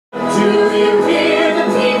Do you hear the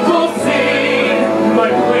people sing? My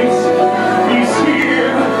place is here.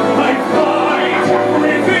 I fight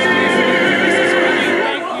within.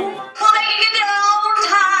 Well, they can get all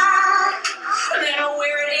tired. They know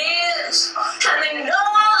where it is, and they know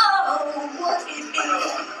what it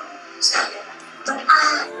is. But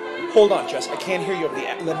I Hold on, Jess. I can't hear you over the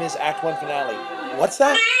Les Mis Act 1 finale. What's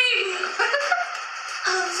that?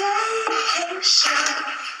 a vacation.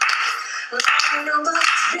 Like nobody's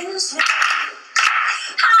business.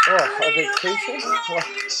 Oh, a vacation? Well,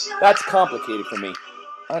 that's complicated for me.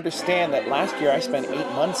 I understand that last year I spent 8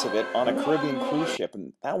 months of it on a Caribbean cruise ship,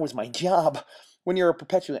 and that was my job. When you're a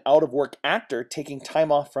perpetually out-of-work actor, taking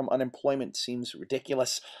time off from unemployment seems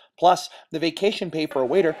ridiculous. Plus, the vacation pay for a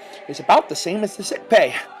waiter is about the same as the sick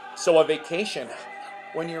pay. So a vacation.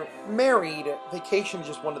 When you're married, vacation is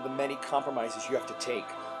just one of the many compromises you have to take.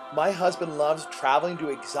 My husband loves traveling to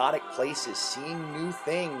exotic places, seeing new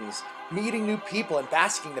things, meeting new people, and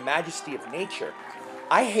basking in the majesty of nature.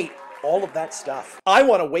 I hate all of that stuff. I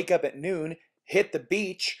want to wake up at noon, hit the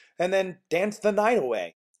beach, and then dance the night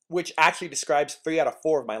away. Which actually describes 3 out of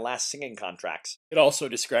 4 of my last singing contracts. It also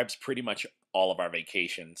describes pretty much all of our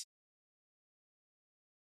vacations.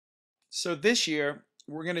 So this year,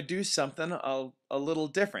 we're going to do something a little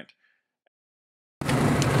different.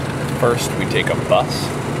 First, we take a bus.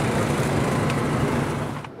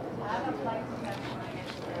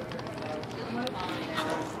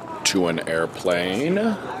 To an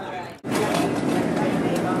airplane.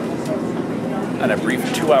 And a brief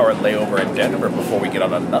 2-hour layover in Denver before we get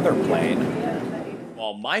on another plane.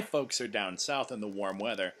 While my folks are down south in the warm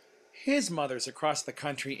weather, his mother's across the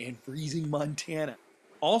country in freezing Montana.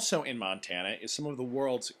 Also in Montana is some of the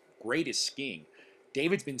world's greatest skiing.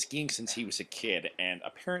 David's been skiing since he was a kid, and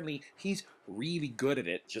apparently he's really good at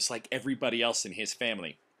it, just like everybody else in his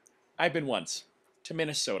family. I've been once, to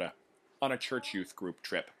Minnesota, on a church youth group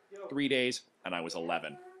trip. 3 days, and I was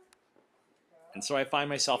 11. And so I find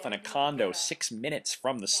myself in a condo 6 minutes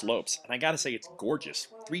from the slopes, and I gotta say it's gorgeous.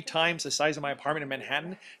 3 times the size of my apartment in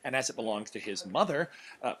Manhattan, and as it belongs to his mother,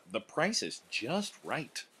 the price is just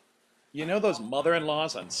right. You know those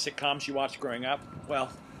mother-in-laws on sitcoms you watched growing up? Well,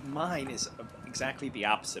 mine is exactly the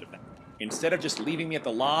opposite of that. Instead of just leaving me at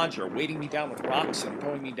the lodge or weighting me down with rocks and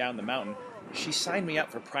throwing me down the mountain, she signed me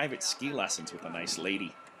up for private ski lessons with a nice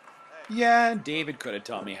lady. Yeah, David could have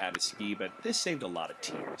taught me how to ski, but this saved a lot of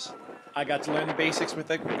tears. I got to learn the basics with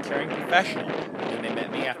a caring professional. When they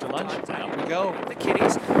met me after lunch, out we go. The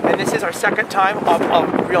kiddies, and this is our second time up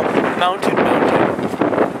a real mountain.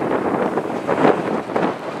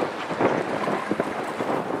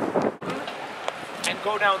 And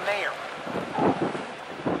go down there.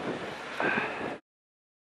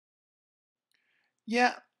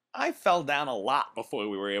 Yeah, I fell down a lot before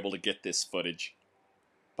we were able to get this footage.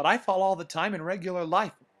 But I fall all the time in regular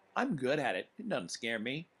life. I'm good at it. It doesn't scare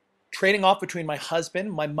me. Trading off between my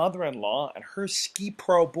husband, my mother-in-law, and her ski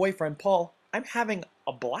pro boyfriend, Paul, I'm having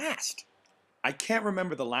a blast. I can't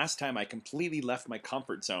remember the last time I completely left my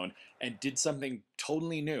comfort zone and did something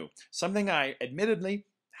totally new. Something I, admittedly,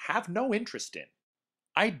 have no interest in.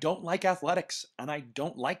 I don't like athletics, and I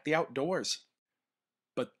don't like the outdoors.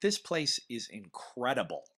 But this place is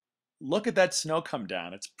incredible. Look at that snow come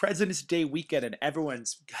down. It's President's Day weekend and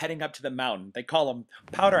everyone's heading up to the mountain. They call them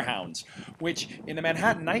powder hounds, which in the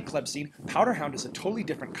Manhattan nightclub scene, powder hound is a totally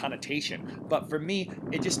different connotation. But for me,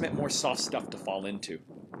 it just meant more soft stuff to fall into.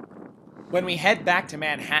 When we head back to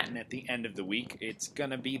Manhattan at the end of the week, it's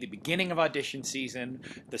gonna be the beginning of audition season,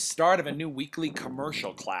 the start of a new weekly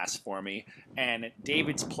commercial class for me, and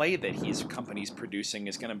David's play that his company's producing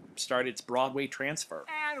is gonna start its Broadway transfer.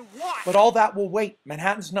 And what? But all that will wait.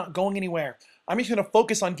 Manhattan's not going anywhere. I'm just gonna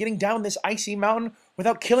focus on getting down this icy mountain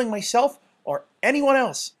without killing myself or anyone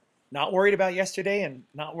else. Not worried about yesterday and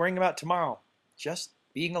not worrying about tomorrow. Just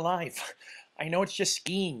being alive. I know it's just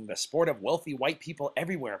skiing, the sport of wealthy white people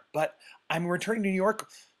everywhere, but I'm returning to New York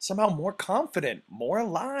somehow more confident, more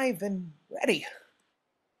alive, and ready.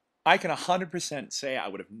 I can 100% say I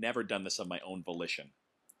would have never done this of my own volition.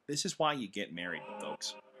 This is why you get married,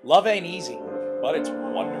 folks. Love ain't easy, but it's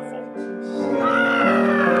wonderful.